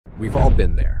We've all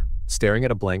been there, staring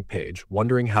at a blank page,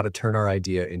 wondering how to turn our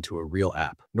idea into a real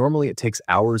app. Normally, it takes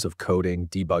hours of coding,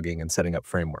 debugging, and setting up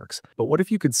frameworks. But what if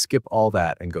you could skip all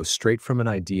that and go straight from an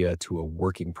idea to a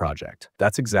working project?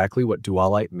 That's exactly what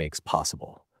Dualite makes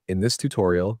possible. In this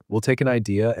tutorial, we'll take an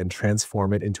idea and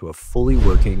transform it into a fully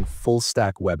working,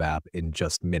 full-stack web app in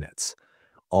just minutes,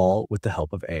 all with the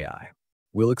help of AI.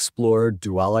 We'll explore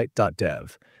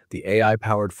Dualite.dev, the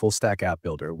AI-powered full-stack app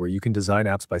builder where you can design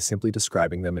apps by simply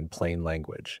describing them in plain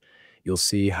language. You'll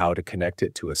see how to connect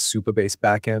it to a Supabase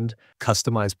backend,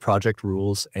 customize project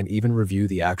rules, and even review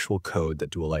the actual code that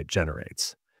Dualite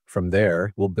generates. From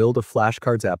there, we'll build a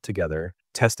flashcards app together,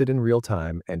 test it in real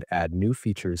time, and add new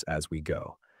features as we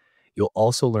go. You'll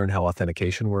also learn how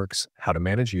authentication works, how to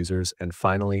manage users, and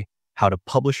finally, how to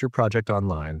publish your project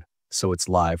online so it's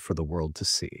live for the world to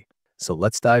see. So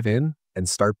let's dive in and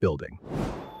start building.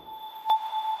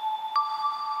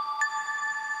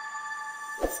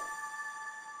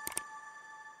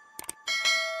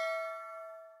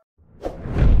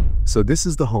 So this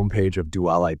is the homepage of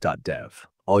Dualite.dev.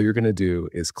 All you're going to do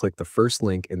is click the first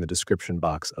link in the description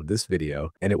box of this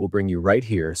video, and it will bring you right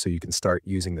here so you can start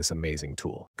using this amazing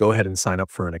tool. Go ahead and sign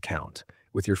up for an account.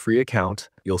 With your free account,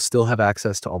 you'll still have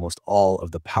access to almost all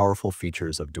of the powerful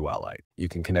features of Dualite. You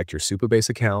can connect your Supabase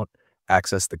account,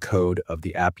 access the code of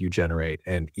the app you generate,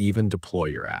 and even deploy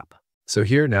your app. So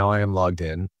here now I am logged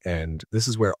in, and this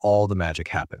is where all the magic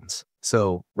happens.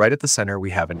 So right at the center, we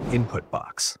have an input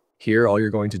box. Here, all you're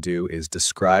going to do is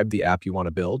describe the app you want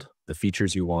to build, the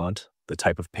features you want, the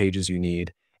type of pages you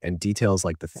need, and details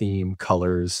like the theme,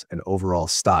 colors, and overall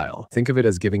style. Think of it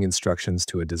as giving instructions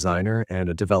to a designer and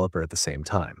a developer at the same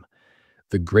time.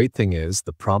 The great thing is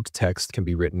the prompt text can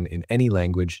be written in any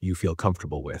language you feel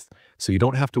comfortable with, so you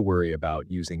don't have to worry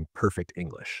about using perfect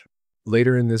English.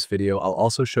 Later in this video, I'll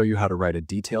also show you how to write a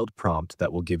detailed prompt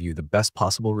that will give you the best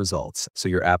possible results so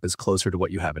your app is closer to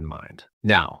what you have in mind.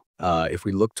 Now, if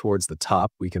we look towards the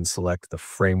top, we can select the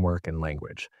framework and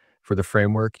language. For the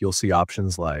framework, you'll see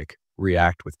options like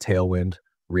React with Tailwind,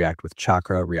 React with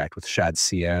Chakra, React with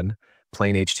Shad-CN,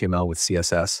 plain HTML with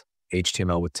CSS,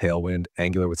 HTML with Tailwind,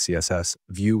 Angular with CSS,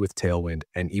 Vue with Tailwind,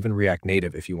 and even React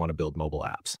Native if you want to build mobile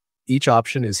apps. Each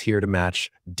option is here to match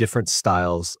different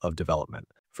styles of development.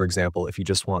 For example, if you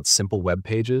just want simple web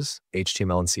pages,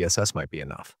 HTML and CSS might be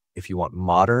enough. If you want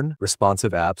modern,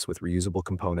 responsive apps with reusable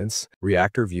components,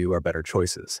 React or Vue are better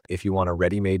choices. If you want a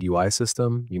ready-made UI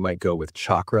system, you might go with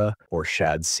Chakra or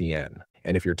Shad-CN.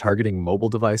 And if you're targeting mobile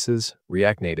devices,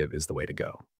 React Native is the way to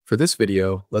go. For this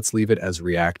video, let's leave it as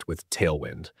React with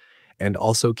Tailwind, and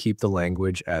also keep the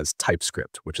language as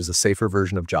TypeScript, which is a safer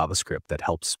version of JavaScript that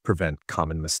helps prevent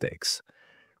common mistakes.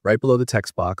 Right below the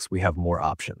text box, we have more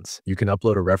options. You can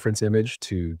upload a reference image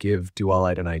to give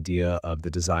Dualite an idea of the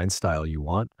design style you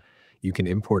want. You can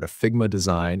import a Figma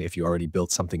design if you already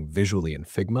built something visually in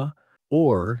Figma,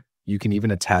 or you can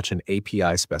even attach an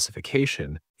API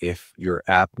specification if your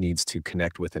app needs to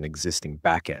connect with an existing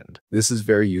backend. This is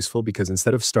very useful because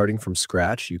instead of starting from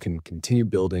scratch, you can continue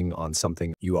building on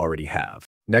something you already have.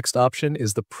 Next option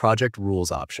is the project rules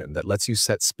option that lets you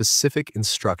set specific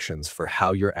instructions for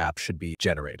how your app should be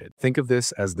generated. Think of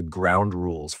this as the ground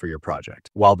rules for your project.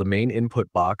 While the main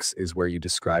input box is where you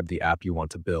describe the app you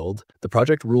want to build, the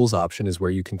project rules option is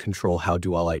where you can control how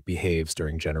Dualite behaves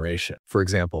during generation. For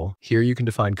example, here you can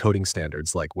define coding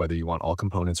standards like whether you want all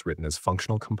components written as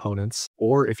functional components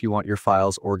or if you want your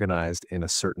files organized in a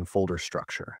certain folder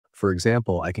structure. For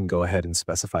example, I can go ahead and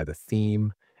specify the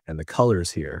theme and the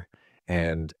colors here,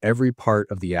 and every part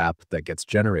of the app that gets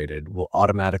generated will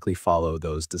automatically follow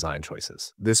those design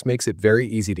choices. This makes it very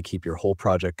easy to keep your whole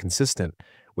project consistent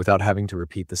without having to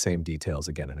repeat the same details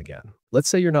again and again. Let's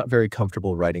say you're not very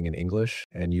comfortable writing in English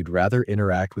and you'd rather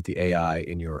interact with the AI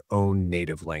in your own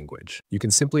native language. You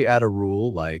can simply add a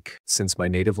rule like, since my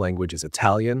native language is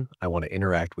Italian, I want to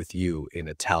interact with you in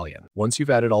Italian. Once you've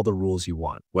added all the rules you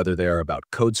want, whether they are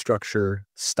about code structure,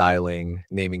 styling,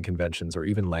 naming conventions, or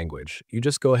even language, you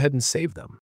just go ahead and save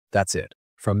them. That's it.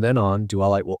 From then on,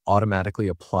 Dualite will automatically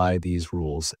apply these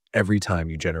rules every time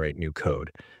you generate new code,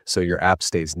 so your app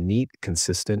stays neat,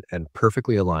 consistent, and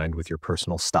perfectly aligned with your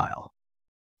personal style.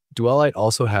 Dualite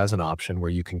also has an option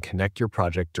where you can connect your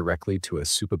project directly to a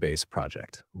Supabase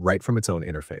project, right from its own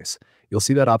interface. You'll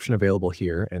see that option available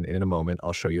here, and in a moment,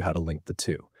 I'll show you how to link the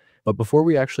two. But before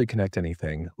we actually connect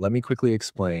anything, let me quickly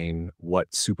explain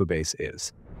what Supabase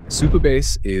is.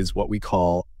 Supabase is what we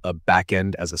call a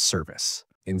backend as a service.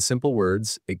 In simple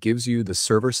words, it gives you the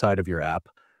server side of your app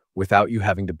without you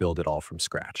having to build it all from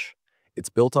scratch. It's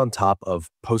built on top of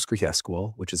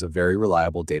PostgreSQL, which is a very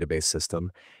reliable database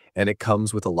system, and it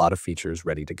comes with a lot of features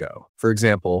ready to go. For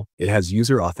example, it has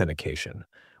user authentication,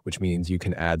 which means you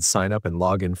can add sign up and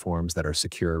login forms that are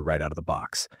secure right out of the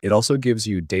box. It also gives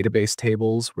you database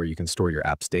tables where you can store your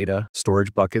app's data,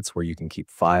 storage buckets where you can keep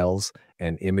files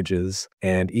and images,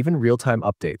 and even real-time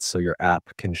updates so your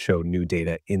app can show new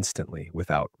data instantly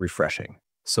without refreshing.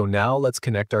 So now let's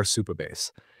connect our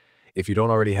Supabase. If you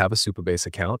don't already have a Supabase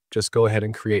account, just go ahead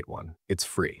and create one. It's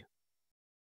free.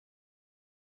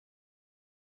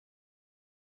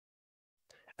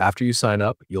 After you sign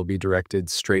up, you'll be directed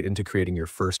straight into creating your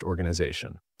first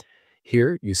organization.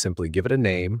 Here, you simply give it a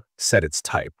name, set its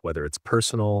type, whether it's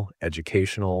personal,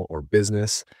 educational, or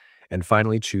business, and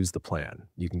finally choose the plan.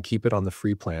 You can keep it on the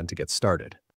free plan to get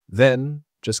started. Then,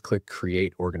 just click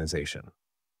Create Organization.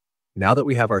 Now that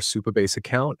we have our Supabase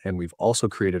account and we've also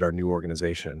created our new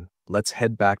organization, let's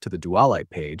head back to the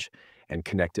Dualite page and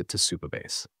connect it to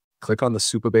Supabase. Click on the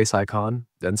Supabase icon,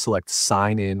 then select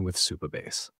Sign In with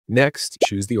Supabase. Next,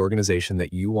 choose the organization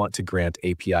that you want to grant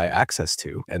API access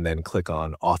to, and then click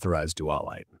on Authorize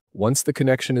Dualite. Once the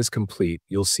connection is complete,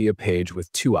 you'll see a page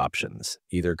with two options: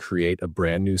 either create a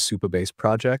brand new Supabase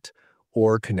project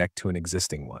or connect to an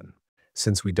existing one.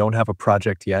 Since we don't have a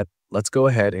project yet, let's go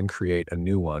ahead and create a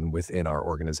new one within our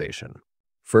organization.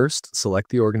 First, select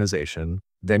the organization,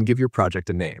 then give your project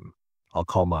a name. I'll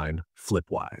call mine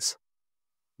Flipwise.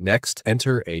 Next,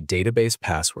 enter a database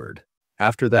password.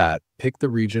 After that, pick the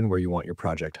region where you want your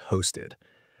project hosted.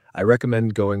 I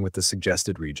recommend going with the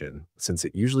suggested region since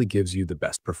it usually gives you the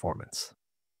best performance.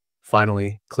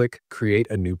 Finally, click Create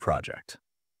a New Project.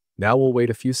 Now we'll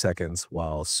wait a few seconds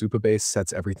while Supabase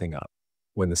sets everything up.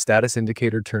 When the status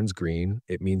indicator turns green,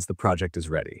 it means the project is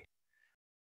ready.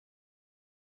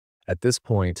 At this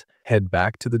point, head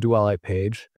back to the Dualite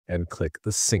page and click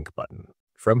the Sync button.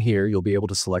 From here, you'll be able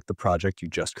to select the project you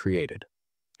just created.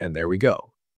 And there we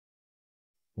go.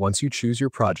 Once you choose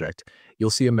your project, you'll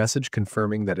see a message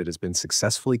confirming that it has been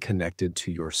successfully connected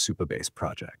to your Supabase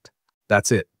project.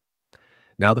 That's it.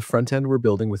 Now the front end we're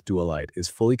building with Dualite is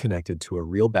fully connected to a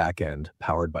real backend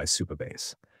powered by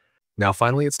Supabase. Now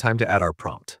finally, it's time to add our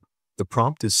prompt. The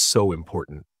prompt is so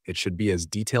important. It should be as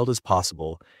detailed as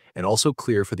possible and also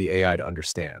clear for the AI to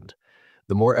understand.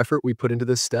 The more effort we put into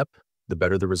this step, the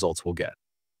better the results we'll get.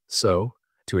 So,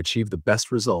 to achieve the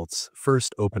best results,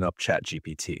 first open up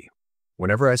ChatGPT.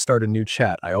 Whenever I start a new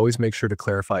chat, I always make sure to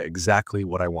clarify exactly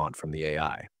what I want from the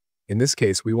AI. In this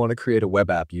case, we want to create a web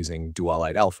app using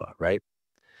Dualite Alpha, right?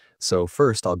 So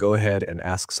first, I'll go ahead and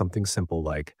ask something simple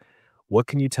like, what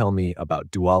can you tell me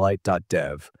about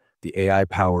Dualite.dev, the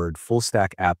AI-powered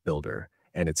full-stack app builder,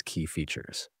 and its key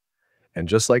features? And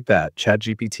just like that,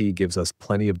 ChatGPT gives us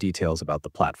plenty of details about the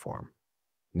platform.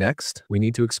 Next, we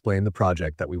need to explain the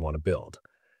project that we want to build.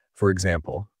 For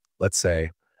example, let's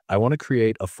say, I want to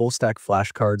create a full-stack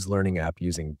flashcards learning app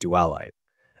using Dualite,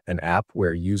 an app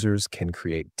where users can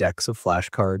create decks of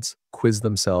flashcards, quiz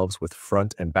themselves with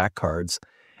front and back cards,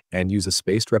 and use a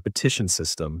spaced repetition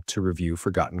system to review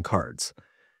forgotten cards.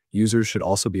 Users should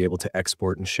also be able to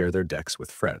export and share their decks with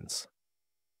friends.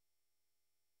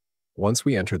 Once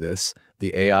we enter this,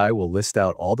 the AI will list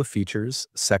out all the features,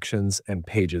 sections, and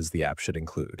pages the app should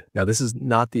include. Now, this is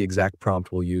not the exact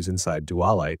prompt we'll use inside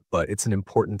Dualite, but it's an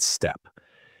important step.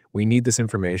 We need this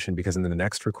information because in the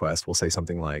next request, we'll say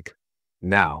something like,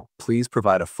 now, please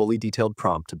provide a fully detailed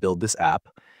prompt to build this app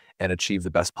and achieve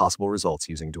the best possible results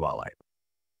using Dualite.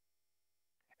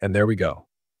 And there we go.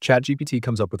 ChatGPT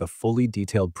comes up with a fully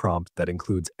detailed prompt that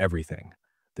includes everything: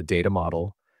 the data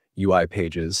model, UI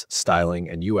pages, styling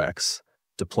and UX,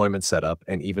 deployment setup,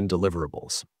 and even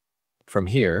deliverables. From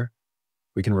here,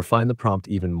 we can refine the prompt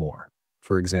even more.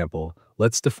 For example,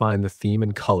 let's define the theme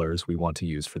and colors we want to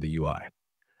use for the UI.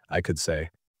 I could say,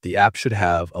 the app should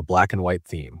have a black and white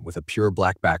theme with a pure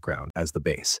black background as the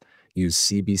base. Use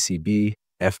CBCB,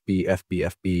 FB,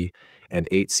 FB, and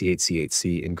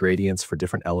 8C8C8C ingredients for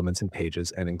different elements and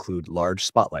pages and include large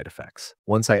spotlight effects.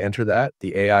 Once I enter that,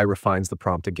 the AI refines the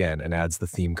prompt again and adds the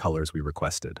theme colors we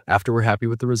requested. After we're happy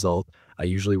with the result, I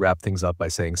usually wrap things up by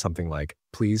saying something like,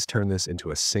 please turn this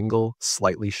into a single,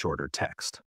 slightly shorter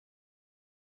text.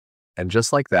 And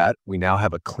just like that, we now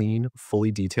have a clean,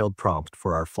 fully detailed prompt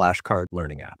for our flashcard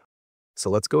learning app. So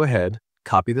let's go ahead,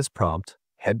 copy this prompt,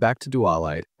 head back to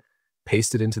Dualite,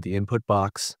 paste it into the input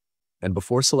box, and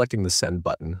before selecting the send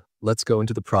button, let's go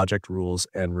into the project rules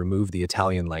and remove the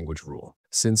Italian language rule.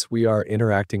 Since we are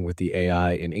interacting with the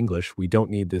AI in English, we don't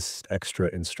need this extra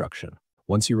instruction.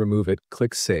 Once you remove it,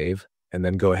 click Save, and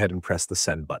then go ahead and press the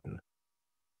send button.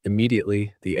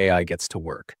 Immediately, the AI gets to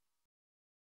work.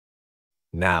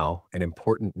 Now, an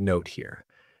important note here.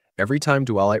 Every time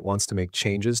Dualite wants to make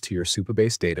changes to your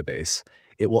Supabase database,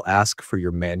 it will ask for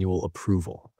your manual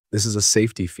approval. This is a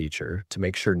safety feature to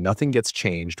make sure nothing gets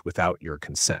changed without your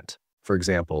consent. For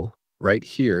example, right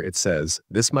here it says,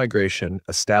 this migration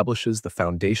establishes the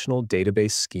foundational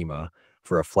database schema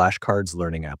for a flashcards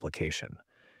learning application.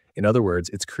 In other words,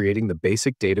 it's creating the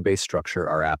basic database structure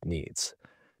our app needs.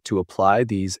 To apply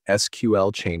these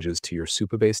SQL changes to your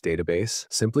Supabase database,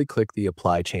 simply click the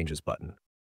Apply Changes button.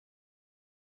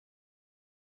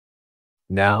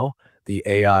 Now, the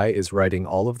AI is writing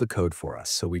all of the code for us,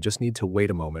 so we just need to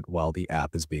wait a moment while the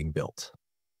app is being built.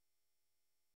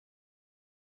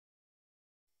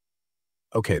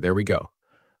 Okay, there we go.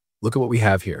 Look at what we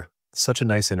have here. Such a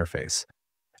nice interface.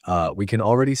 We can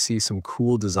already see some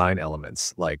cool design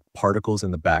elements like particles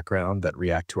in the background that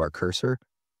react to our cursor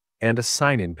and a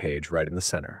sign-in page right in the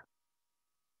center.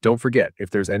 Don't forget, if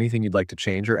there's anything you'd like to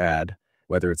change or add,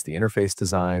 whether it's the interface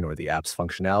design or the app's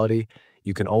functionality,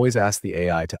 you can always ask the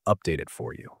AI to update it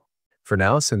for you. For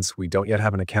now, since we don't yet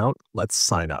have an account, let's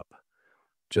sign up.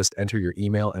 Just enter your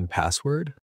email and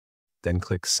password, then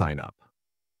click Sign Up.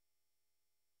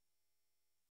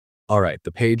 All right,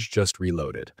 the page just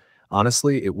reloaded.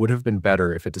 Honestly, it would have been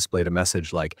better if it displayed a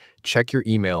message like, check your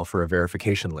email for a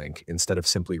verification link instead of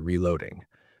simply reloading.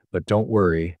 But don't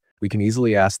worry, we can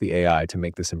easily ask the AI to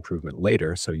make this improvement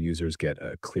later so users get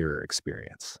a clearer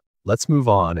experience. Let's move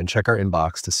on and check our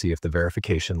inbox to see if the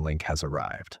verification link has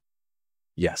arrived.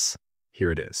 Yes,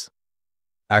 here it is.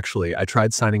 Actually, I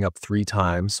tried signing up 3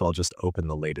 times, so I'll just open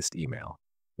the latest email.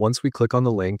 Once we click on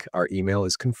the link, our email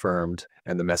is confirmed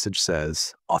and the message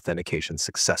says, authentication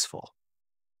successful.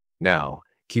 Now,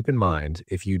 keep in mind,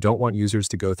 if you don't want users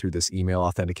to go through this email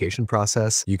authentication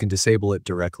process, you can disable it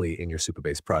directly in your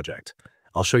Supabase project.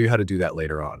 I'll show you how to do that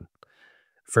later on.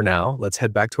 For now, let's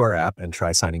head back to our app and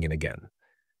try signing in again.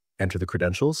 Enter the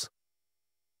credentials,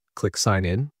 click Sign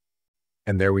In,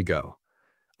 and there we go.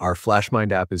 Our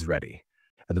FlashMind app is ready.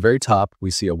 At the very top,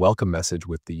 we see a welcome message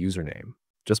with the username.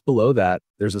 Just below that,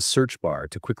 there's a search bar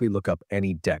to quickly look up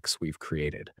any decks we've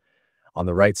created. On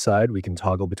the right side, we can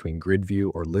toggle between grid view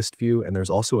or list view, and there's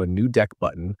also a new deck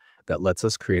button that lets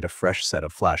us create a fresh set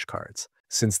of flashcards.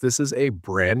 Since this is a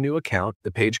brand new account,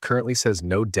 the page currently says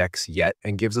no decks yet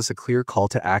and gives us a clear call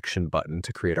to action button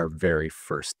to create our very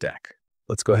first deck.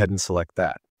 Let's go ahead and select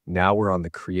that. Now we're on the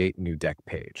Create New Deck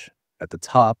page. At the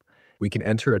top, we can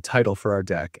enter a title for our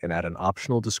deck and add an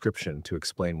optional description to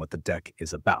explain what the deck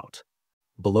is about.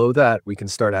 Below that, we can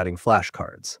start adding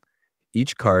flashcards.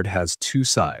 Each card has 2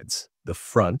 sides, the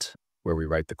front, where we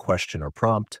write the question or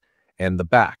prompt, and the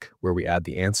back, where we add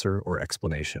the answer or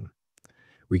explanation.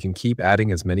 We can keep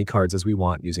adding as many cards as we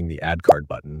want using the Add Card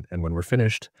button, and when we're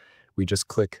finished, we just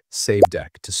click Save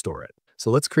Deck to store it.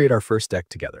 So let's create our first deck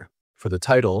together. For the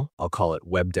title, I'll call it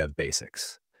Web Dev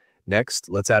Basics. Next,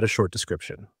 let's add a short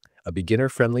description. A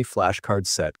beginner-friendly flashcard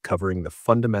set covering the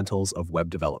fundamentals of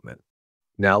web development.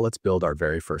 Now let's build our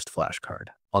very first flashcard.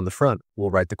 On the front,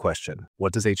 we'll write the question,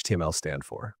 what does HTML stand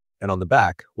for? And on the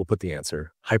back, we'll put the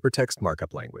answer, hypertext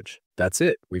markup language. That's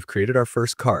it, we've created our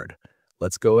first card.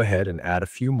 Let's go ahead and add a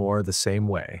few more the same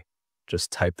way.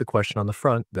 Just type the question on the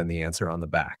front, then the answer on the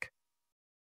back.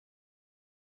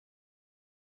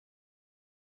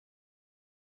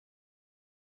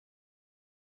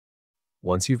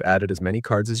 Once you've added as many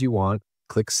cards as you want,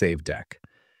 click Save Deck.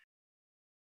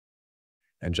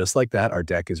 And just like that, our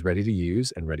deck is ready to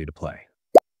use and ready to play.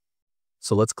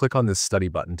 So let's click on this Study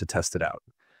button to test it out.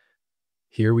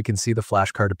 Here we can see the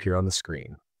flashcard appear on the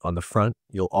screen. On the front,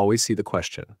 you'll always see the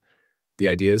question. The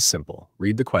idea is simple.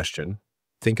 Read the question,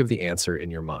 think of the answer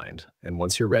in your mind, and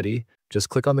once you're ready, just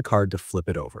click on the card to flip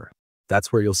it over.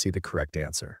 That's where you'll see the correct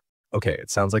answer. Okay, it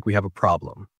sounds like we have a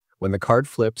problem. When the card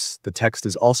flips, the text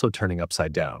is also turning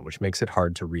upside down, which makes it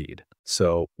hard to read.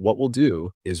 So what we'll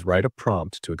do is write a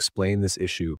prompt to explain this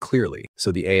issue clearly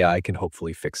so the AI can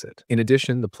hopefully fix it. In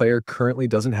addition, the player currently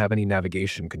doesn't have any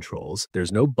navigation controls.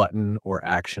 There's no button or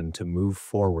action to move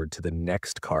forward to the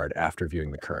next card after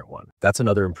viewing the current one. That's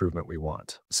another improvement we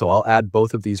want. So I'll add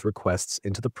both of these requests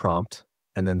into the prompt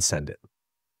and then send it.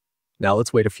 Now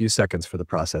let's wait a few seconds for the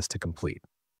process to complete.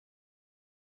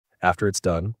 After it's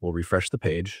done, we'll refresh the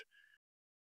page,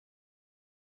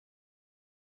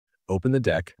 open the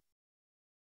deck,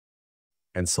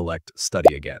 and select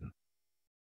Study again.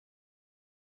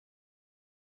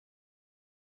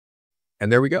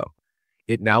 And there we go.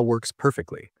 It now works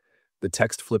perfectly. The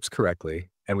text flips correctly,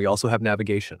 and we also have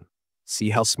navigation. See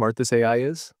how smart this AI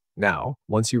is? Now,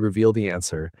 once you reveal the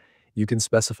answer, you can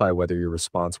specify whether your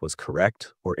response was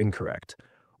correct or incorrect,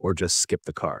 or just skip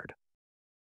the card.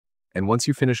 And once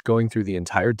you finish going through the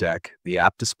entire deck, the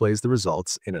app displays the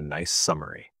results in a nice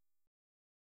summary.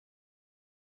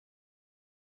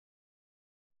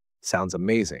 Sounds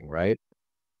amazing, right?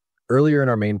 Earlier in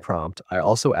our main prompt, I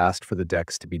also asked for the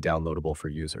decks to be downloadable for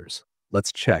users.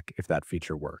 Let's check if that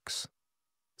feature works.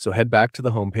 So head back to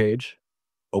the home page,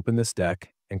 open this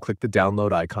deck, and click the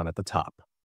download icon at the top.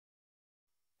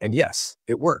 And yes,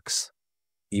 it works.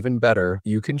 Even better,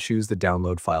 you can choose the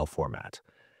download file format.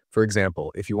 For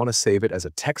example, if you want to save it as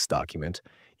a text document,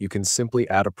 you can simply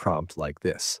add a prompt like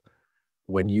this.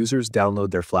 When users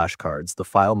download their flashcards, the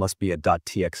file must be a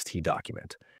 .txt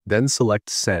document. Then select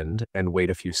Send and wait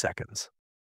a few seconds.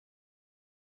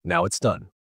 Now it's done.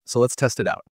 So let's test it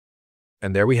out.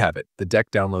 And there we have it. The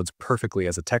deck downloads perfectly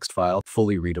as a text file,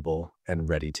 fully readable and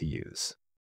ready to use.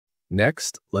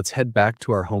 Next, let's head back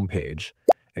to our home page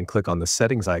and click on the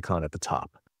settings icon at the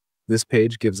top. This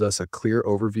page gives us a clear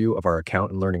overview of our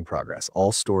account and learning progress,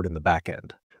 all stored in the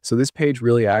backend. So this page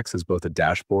really acts as both a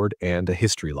dashboard and a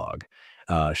history log,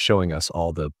 showing us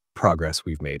all the progress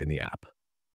we've made in the app.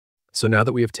 So now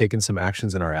that we have taken some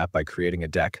actions in our app by creating a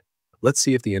deck, let's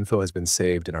see if the info has been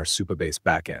saved in our Supabase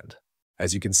backend.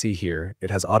 As you can see here, it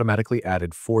has automatically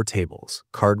added 4 tables: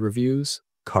 card reviews,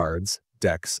 cards,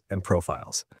 decks, and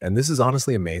profiles. And this is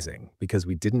honestly amazing because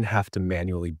we didn't have to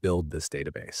manually build this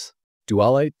database.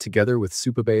 Dualite, together with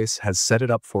Supabase, has set it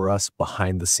up for us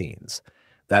behind the scenes.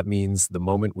 That means the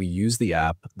moment we use the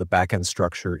app, the backend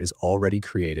structure is already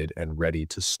created and ready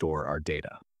to store our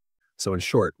data. So in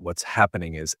short, what's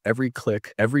happening is every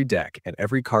click, every deck, and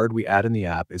every card we add in the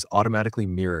app is automatically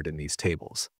mirrored in these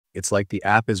tables. It's like the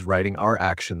app is writing our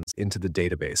actions into the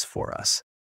database for us.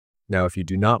 Now, if you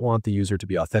do not want the user to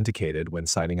be authenticated when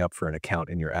signing up for an account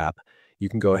in your app, you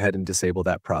can go ahead and disable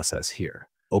that process here.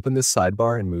 Open this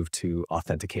sidebar and move to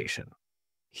Authentication.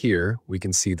 Here, we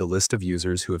can see the list of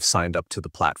users who have signed up to the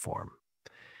platform.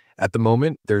 At the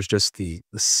moment, there's just the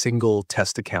single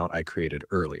test account I created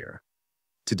earlier.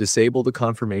 To disable the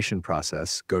confirmation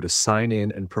process, go to Sign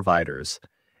In and Providers,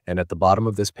 and at the bottom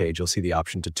of this page, you'll see the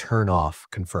option to turn off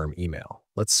Confirm Email.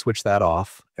 Let's switch that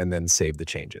off and then save the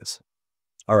changes.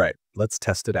 All right, let's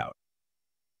test it out.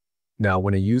 Now,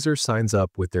 when a user signs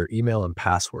up with their email and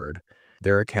password,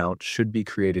 their account should be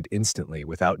created instantly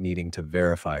without needing to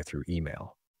verify through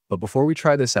email. But before we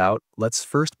try this out, let's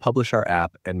first publish our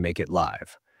app and make it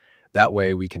live. That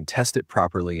way, we can test it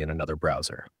properly in another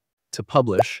browser. To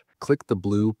publish, click the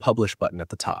blue Publish button at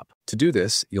the top. To do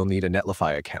this, you'll need a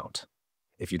Netlify account.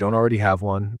 If you don't already have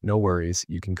one, no worries,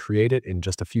 you can create it in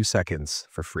just a few seconds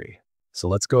for free. So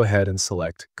let's go ahead and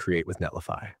select Create with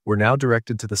Netlify. We're now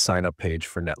directed to the sign up page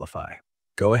for Netlify.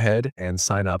 Go ahead and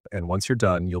sign up, and once you're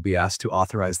done, you'll be asked to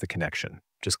authorize the connection.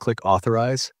 Just click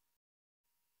Authorize,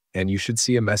 and you should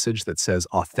see a message that says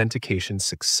Authentication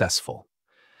Successful.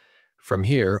 From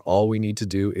here, all we need to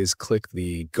do is click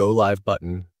the Go Live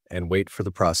button and wait for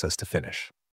the process to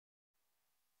finish.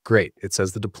 Great, it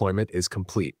says the deployment is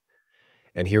complete.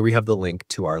 And here we have the link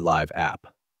to our live app.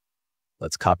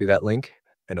 Let's copy that link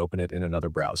and open it in another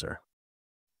browser.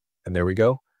 And there we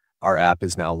go. Our app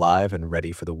is now live and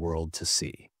ready for the world to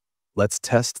see. Let's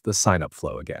test the sign-up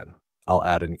flow again. I'll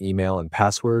add an email and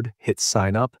password, hit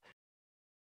sign up,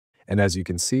 and as you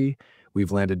can see,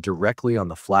 we've landed directly on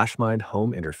the FlashMind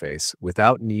home interface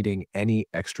without needing any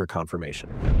extra confirmation.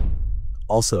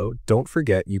 Also, don't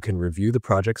forget you can review the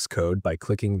project's code by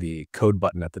clicking the Code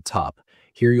button at the top.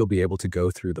 Here you'll be able to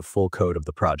go through the full code of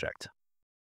the project.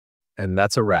 And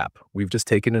that's a wrap. We've just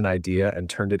taken an idea and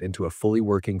turned it into a fully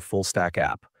working full-stack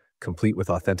app, complete with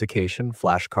authentication,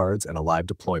 flashcards, and a live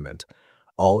deployment,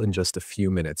 all in just a few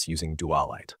minutes using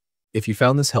Dualite. If you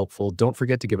found this helpful, don't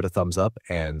forget to give it a thumbs up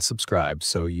and subscribe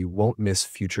so you won't miss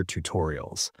future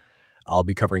tutorials. I'll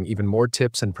be covering even more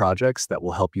tips and projects that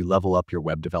will help you level up your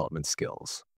web development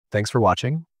skills. Thanks for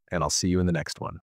watching, and I'll see you in the next one.